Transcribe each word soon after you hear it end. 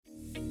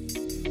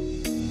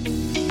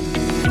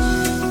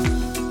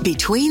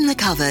Between the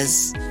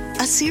Covers,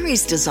 a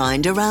series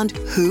designed around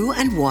who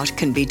and what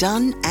can be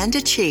done and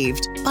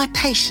achieved by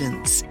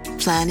patients,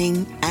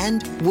 planning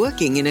and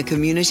working in a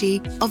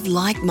community of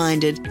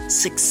like-minded,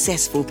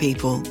 successful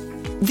people.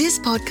 This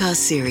podcast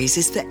series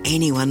is for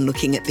anyone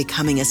looking at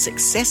becoming a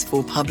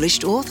successful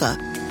published author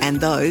and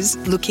those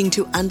looking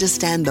to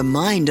understand the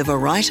mind of a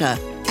writer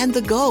and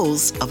the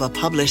goals of a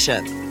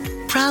publisher.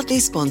 Proudly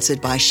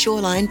sponsored by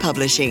Shoreline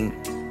Publishing.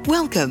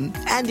 Welcome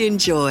and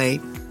enjoy.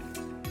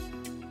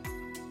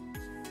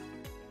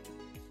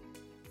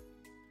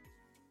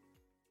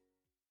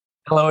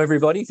 Hello,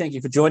 everybody. Thank you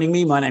for joining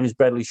me. My name is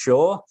Bradley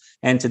Shaw,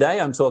 and today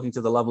I'm talking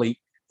to the lovely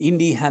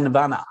Indi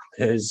Havana,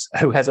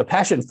 who has a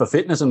passion for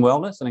fitness and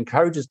wellness and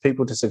encourages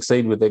people to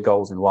succeed with their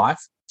goals in life.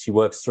 She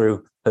works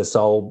through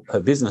her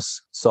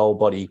business Soul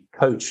Body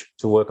Coach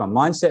to work on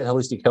mindset,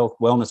 holistic health,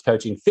 wellness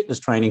coaching, fitness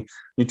training,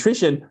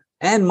 nutrition,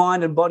 and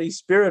mind and body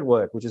spirit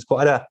work, which is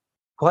quite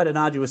an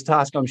arduous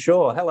task, I'm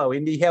sure. Hello,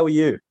 Indi. How are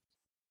you?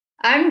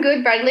 I'm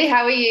good, Bradley.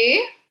 How are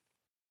you?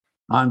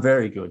 I'm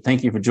very good.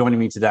 Thank you for joining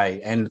me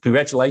today. And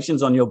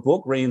congratulations on your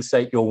book,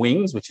 Reinstate Your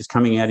Wings, which is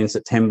coming out in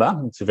September.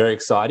 It's very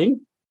exciting.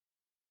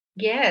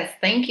 Yes,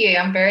 thank you.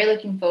 I'm very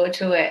looking forward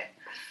to it.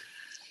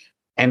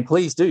 And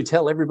please do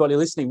tell everybody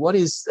listening, what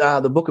is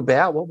the book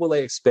about? What will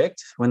they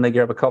expect when they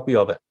grab a copy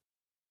of it?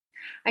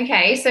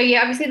 Okay, so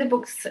obviously the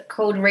book's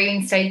called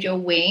Reinstate Your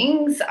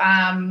Wings.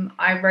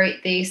 I wrote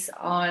this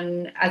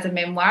as a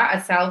memoir,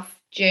 a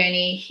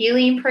self-journey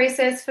healing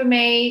process for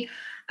me.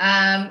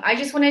 I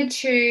just wanted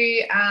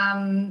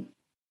to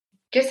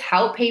just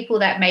help people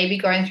that may be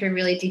going through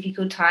really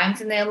difficult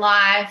times in their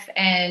life,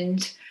 and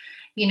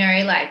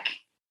they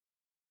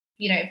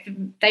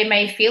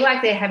may feel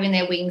like they're having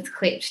their wings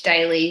clipped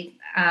daily,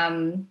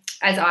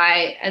 as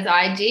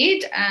I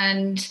did,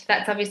 and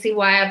that's obviously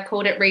why I've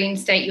called it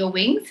Reinstate Your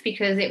Wings,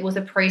 because it was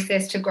a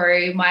process to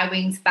grow my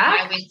wings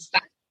back.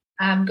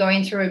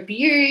 Going through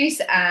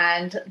abuse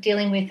and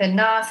dealing with a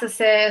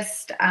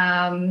narcissist.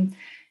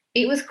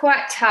 It was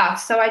quite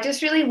tough. So I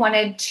just really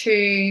wanted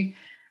to,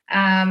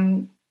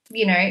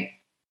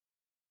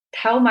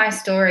 tell my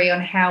story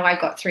on how I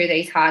got through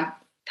these hard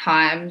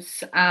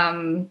times,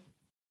 and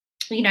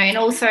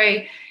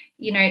also,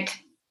 bit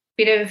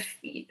of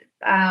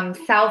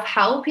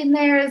self-help in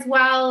there as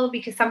well,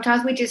 because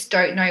sometimes we just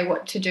don't know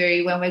what to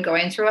do when we're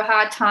going through a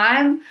hard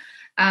time.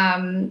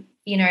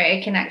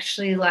 It can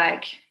actually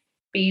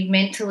be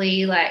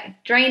mentally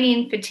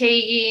draining,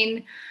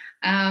 fatiguing.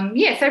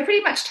 So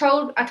pretty much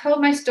I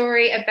told my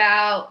story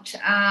about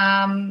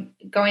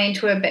going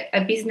into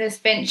a business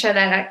venture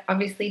that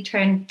obviously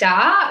turned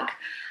dark,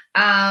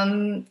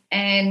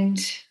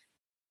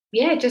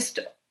 just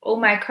all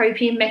my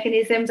coping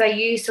mechanisms I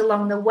used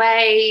along the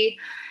way,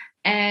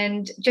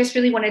 and just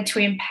really wanted to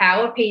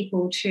empower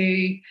people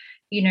to,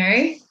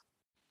 say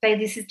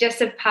this is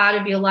just a part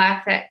of your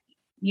life that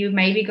you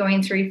may be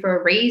going through for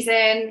a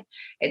reason.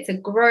 It's a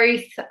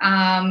growth,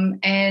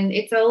 and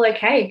it's all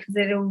okay, because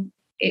on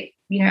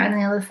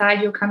the other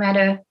side, you'll come out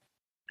a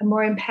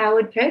more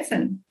empowered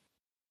person.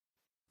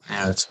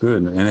 Yeah, that's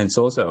good. And it's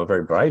also a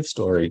very brave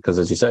story, because,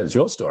 as you say, it's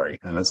your story,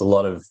 and there's a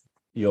lot of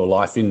your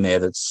life in there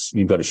that's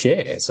you've got to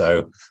share.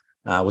 So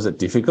was it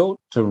difficult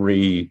to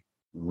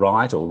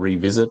rewrite or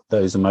revisit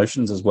those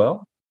emotions as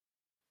well?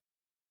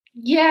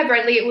 Yeah,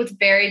 Bradley, it was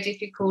very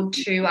difficult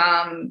to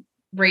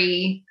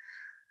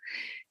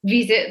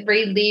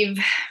relive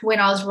when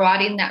I was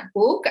writing that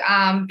book.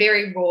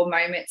 Very raw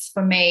moments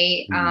for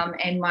me,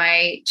 and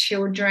my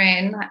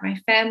children, my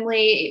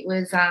family.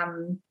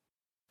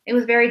 It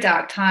was very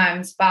dark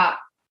times, but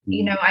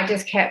I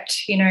just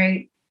kept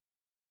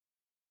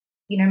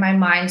my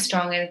mind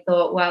strong, and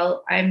thought,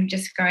 well, I'm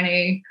just going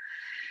to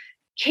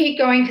keep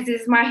going, because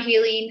this is my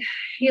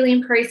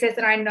healing process,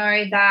 and I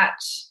know that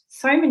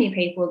so many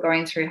people are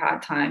going through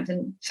hard times,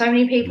 and so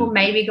many people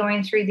may be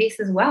going through this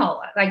as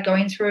well,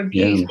 going through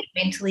abuse,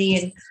 mentally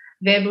and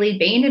verbally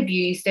being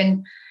abused,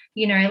 and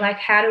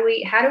how do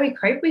we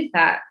cope with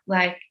that?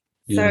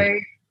 So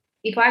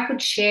if I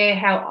could share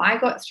how I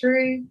got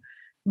through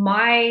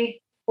my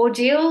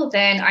ordeal,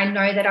 then I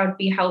know that I would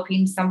be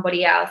helping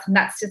somebody else, and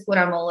that's just what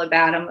I'm all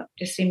about. I'm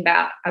just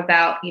about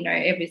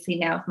obviously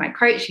now with my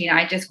coaching,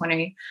 I just want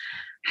to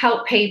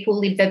help people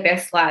live their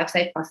best lives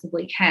they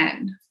possibly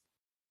can.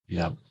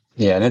 Yeah,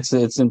 and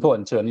it's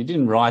important too. And you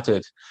didn't write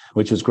it,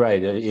 which was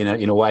great,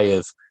 in a way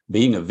of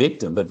being a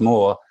victim, but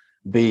more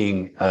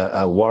being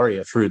a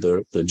warrior through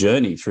the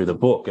journey, through the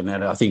book. And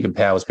that, I think,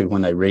 empowers people.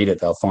 When they read it,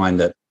 they'll find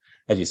that,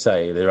 as you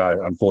say, there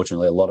are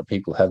unfortunately a lot of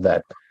people have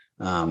that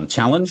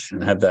challenge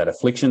and have that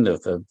affliction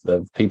of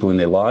people in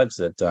their lives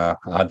that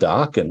are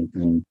dark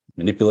and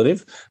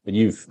manipulative. But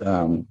you've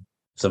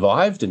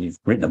survived, and you've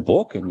written a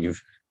book, and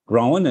you've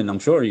grown, and I'm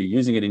sure you're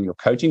using it in your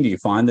coaching. Do you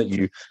find that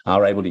you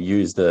are able to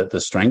use the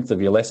strength of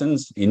your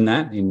lessons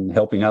in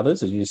helping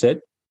others, as you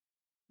said?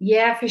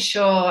 Yeah, for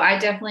sure. I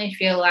definitely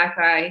feel like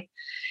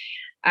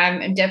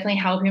I'm definitely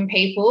helping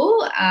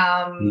people,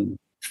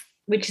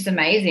 which is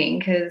amazing,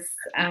 because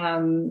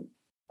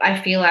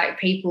I feel like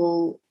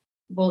people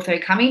also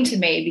coming to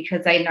me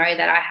because they know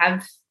that I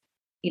have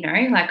you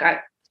know, like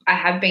I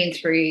have been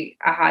through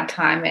a hard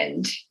time,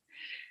 and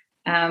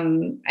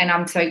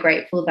I'm so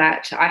grateful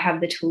that I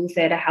have the tools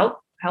there to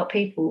help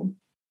people,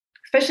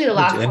 especially the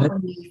last couple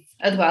of years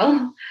as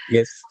well.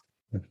 Yes.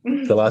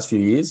 The last few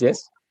years,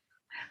 yes.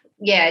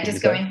 Yeah,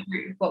 just going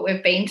through what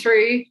we've been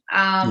through.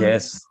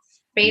 Yes.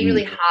 Been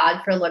really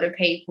hard for a lot of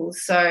people.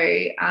 So,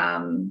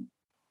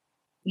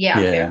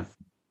 yeah.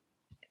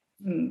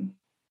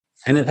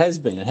 And it has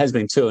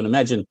been too. And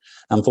imagine,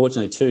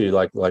 unfortunately too,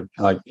 like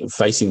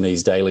facing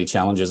these daily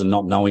challenges and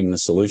not knowing the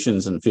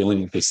solutions and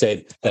feeling, like you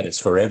said, that it's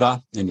forever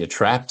and you're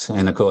trapped.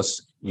 And of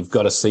course, you've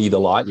got to see the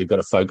light. You've got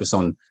to focus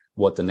on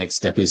what the next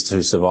step is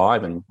to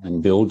survive and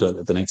build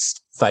the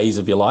next phase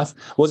of your life.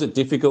 Was it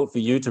difficult for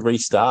you to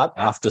restart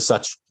after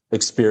such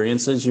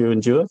experiences you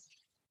endured?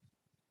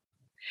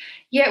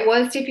 Yeah, it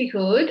was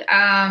difficult.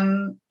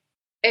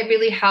 It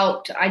really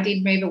helped. I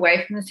did move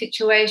away from the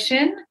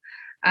situation.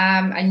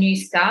 A new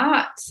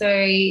start. So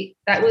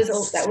that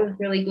was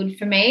really good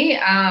for me,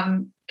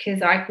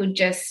 because I could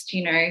just,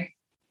 you know,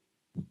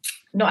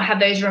 not have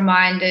those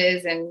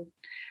reminders and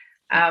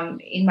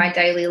in my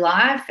daily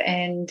life,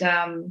 and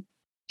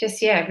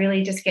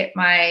really just get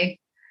my,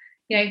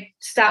 you know,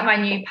 start my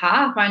new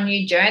path, my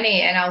new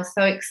journey. And I was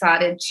so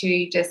excited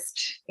to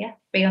just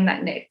be on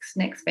that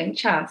next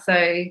venture. So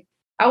I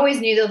always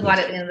knew there was light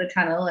at the end of the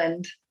tunnel,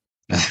 and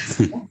as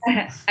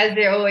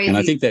there always and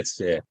is. I think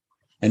that's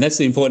and that's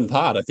the important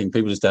part. I think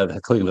people just have to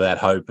cling to that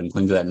hope and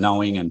cling to that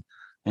knowing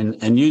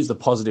and use the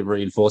positive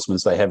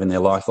reinforcements they have in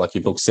their life, like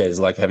your book says,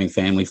 like having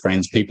family,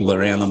 friends, people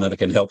around them that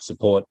can help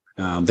support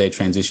their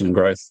transition and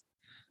growth.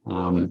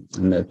 And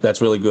that's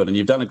really good. And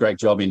you've done a great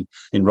job in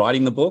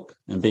writing the book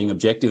and being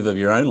objective of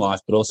your own life,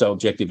 but also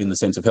objective in the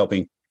sense of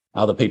helping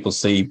other people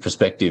see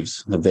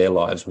perspectives of their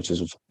lives, which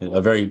is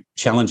a very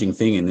challenging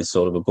thing in this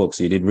sort of a book.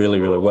 So you did really,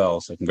 really well.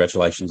 So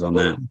congratulations on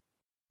that.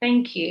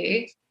 Thank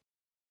you.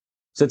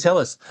 So tell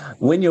us,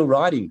 when you're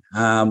writing,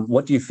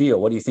 what do you feel?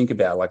 What do you think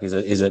about? Like, is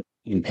it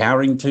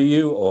empowering to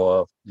you,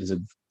 or is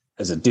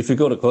it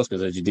difficult? Of course,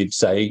 because as you did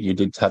say, you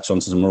did touch on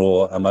some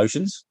raw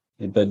emotions.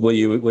 But were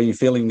you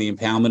feeling the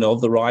empowerment of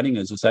the writing,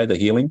 as you say, the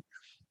healing?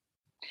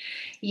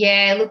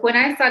 Yeah, look, when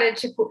I started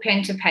to put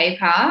pen to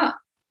paper,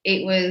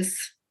 it was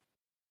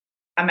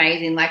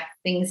amazing. Like,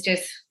 things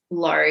just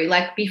flow.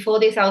 Like, before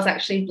this, I was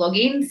actually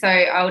blogging, so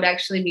I would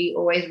actually be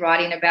always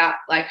writing about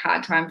like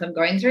hard times I'm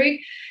going through.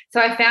 So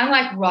I found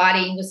like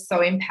writing was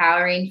so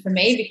empowering for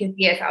me, because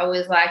yes, I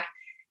was like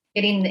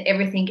getting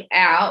everything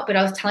out, but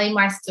I was telling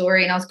my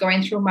story and I was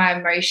going through my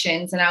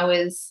emotions, and I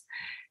was,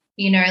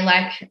 you know,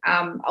 like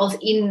I was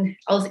in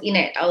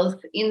it. I was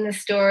in the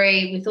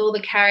story with all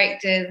the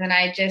characters, and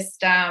I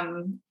just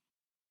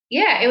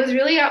it was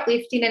really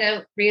uplifting,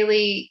 and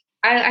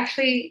I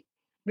actually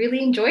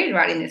really enjoyed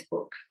writing this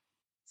book.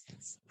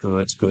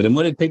 Good. And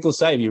what did people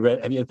say? Have you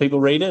had people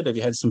read it? Have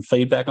you had some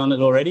feedback on it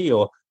already,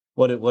 or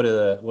what is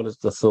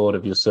the thought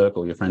of your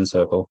circle, your friend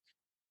circle?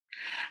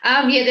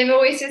 They've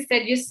always just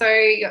said you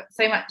got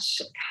so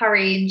much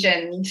courage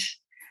and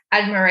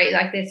admirate,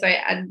 like they're so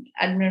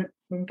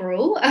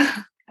admirable.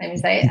 I even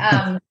say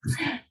it,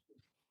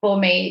 for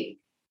me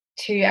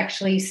to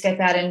actually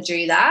step out and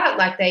do that.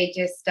 Like, they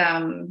just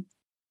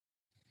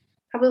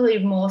probably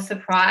more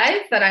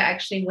surprised that I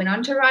actually went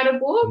on to write a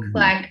book. Mm-hmm.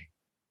 Like,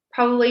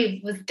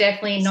 probably was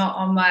definitely not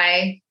on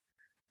my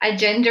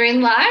agenda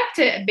in life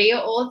to be an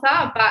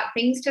author, but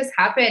things just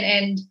happen.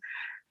 And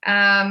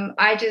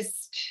I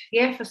just,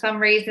 for some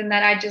reason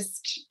that I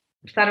just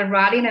started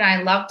writing and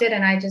I loved it,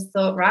 and I just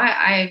thought,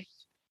 right,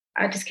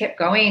 I just kept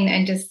going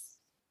and just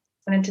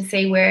wanted to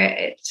see where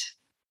it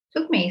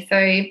took me. So,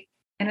 and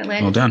it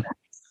landed. Well done.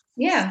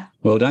 Yeah.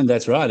 Well done.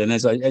 That's right. And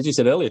as you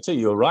said earlier too,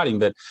 you were writing,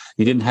 but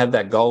you didn't have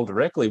that goal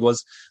directly.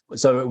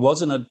 So it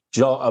wasn't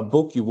a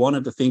book you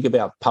wanted to think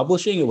about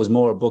publishing. It was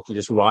more a book you're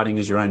just writing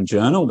as your own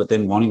journal, but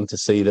then wanting to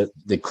see that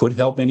it could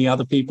help any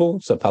other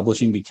people. So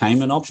publishing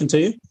became an option to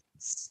you.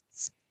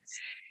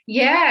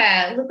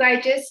 Yeah. Look, I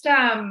just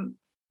I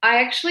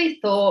actually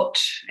thought,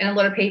 and a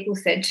lot of people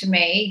said to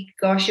me,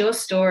 gosh, your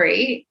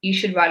story, you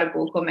should write a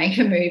book or make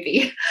a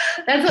movie.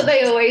 That's what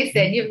they always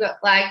said. You've got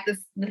like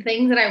the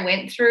things that I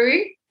went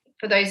through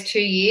for those 2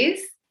 years,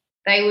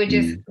 they would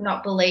just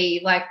not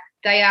believe. Like,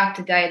 day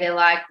after day, they're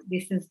like,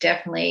 this is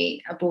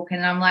definitely a book.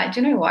 And I'm like,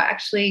 do you know what?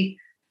 Actually,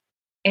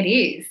 it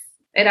is.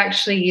 It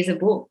actually is a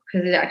book,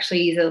 because it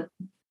actually is a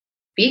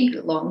big,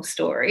 long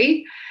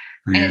story.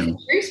 Yeah. And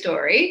it's a true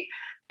story.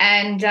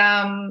 And,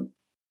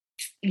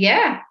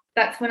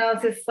 that's when I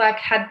was just like,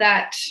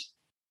 I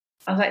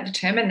was like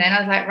determined then. I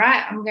was like,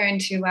 right, I'm going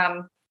to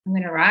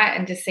write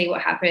and just see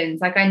what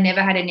happens. Like, I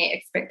never had any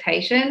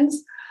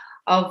expectations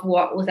of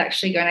what was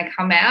actually going to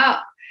come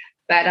out,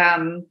 but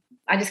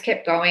I just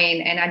kept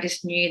going, and I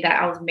just knew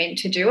that I was meant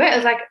to do it. It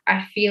was like,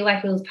 I feel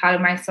like it was part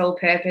of my sole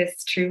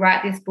purpose to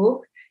write this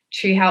book,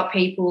 to help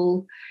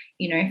people,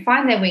 you know,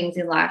 find their wings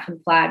in life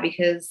and fly,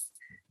 because,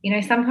 you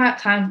know,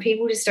 sometimes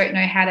people just don't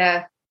know how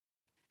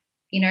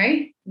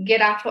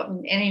get up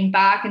and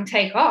embark and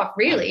take off,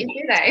 really,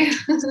 do they?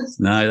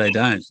 No, they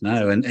don't.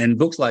 No, and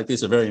books like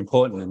this are very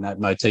important in that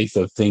motif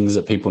of things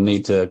that people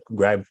need to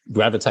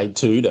gravitate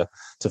to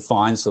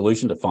find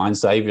solution, to find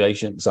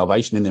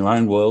salvation in their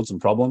own worlds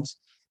and problems,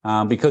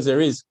 because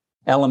there is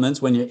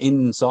elements when you're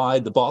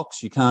inside the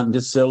box you can't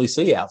necessarily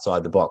see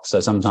outside the box. So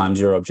sometimes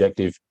your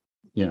objective,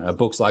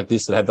 books like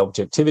this that have the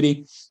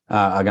objectivity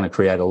are going to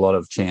create a lot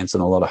of chance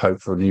and a lot of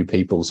hope for new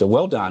people. So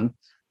well done.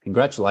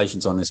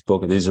 Congratulations on this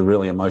book. It is a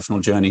really emotional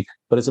journey,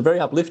 but it's a very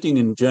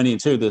uplifting journey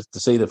too, to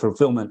see the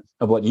fulfillment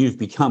of what you've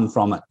become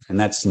from it. And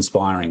that's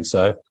inspiring.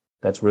 So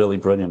that's really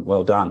brilliant.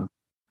 Well done.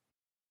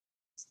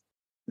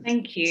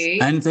 Thank you.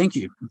 And thank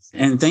you.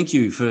 And thank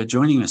you for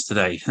joining us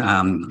today,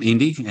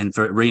 Indi. And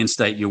for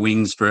Reinstate Your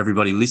Wings, for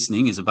everybody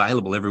listening, is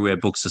available everywhere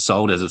books are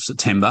sold as of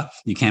September.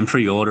 You can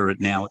pre-order it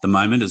now at the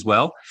moment as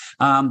well.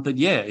 But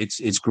yeah,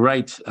 it's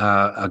great,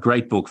 a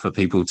great book for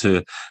people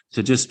to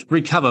just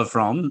recover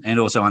from and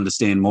also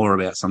understand more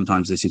about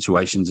sometimes their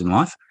situations in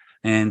life.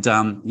 And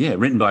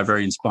written by a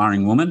very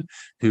inspiring woman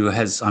who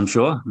has, I'm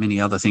sure, many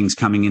other things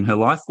coming in her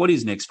life. What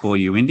is next for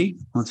you, Indi?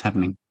 What's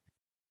happening?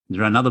 Is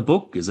there another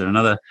book? Is there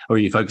another, or are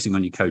you focusing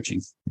on your coaching?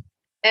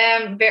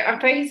 I'm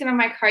focusing on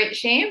my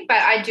coaching, but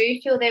I do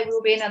feel there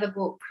will be another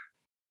book.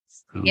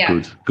 Oh,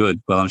 yeah.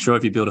 Good. Well, I'm sure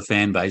if you build a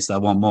fan base, they'll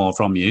want more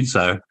from you.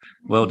 So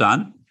well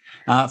done.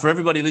 For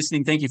everybody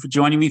listening, thank you for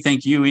joining me.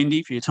 Thank you,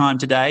 Indi, for your time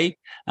today.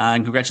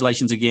 And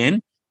congratulations again.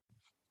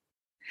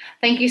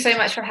 Thank you so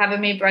much for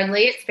having me,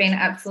 Bradley. It's been an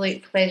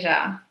absolute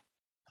pleasure.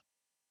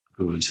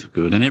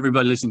 Good. And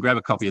everybody listen, grab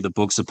a copy of the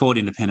book, support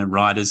independent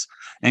writers,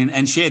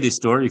 and share this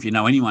story. If you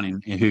know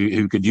anyone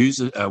who could use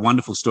a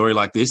wonderful story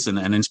like this and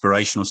an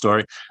inspirational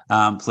story,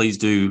 please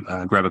do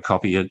grab a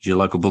copy at your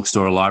local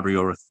bookstore or library,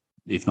 or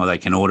if not, they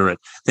can order it.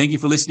 Thank you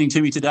for listening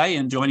to me today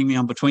and joining me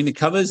on Between the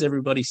Covers.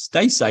 Everybody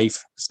stay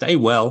safe, stay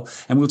well,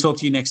 and we'll talk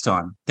to you next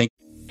time. Thank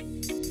you.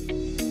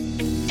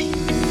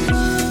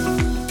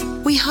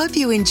 We hope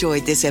you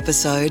enjoyed this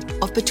episode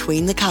of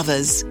Between the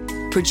Covers,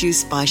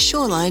 produced by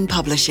Shoreline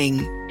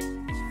Publishing.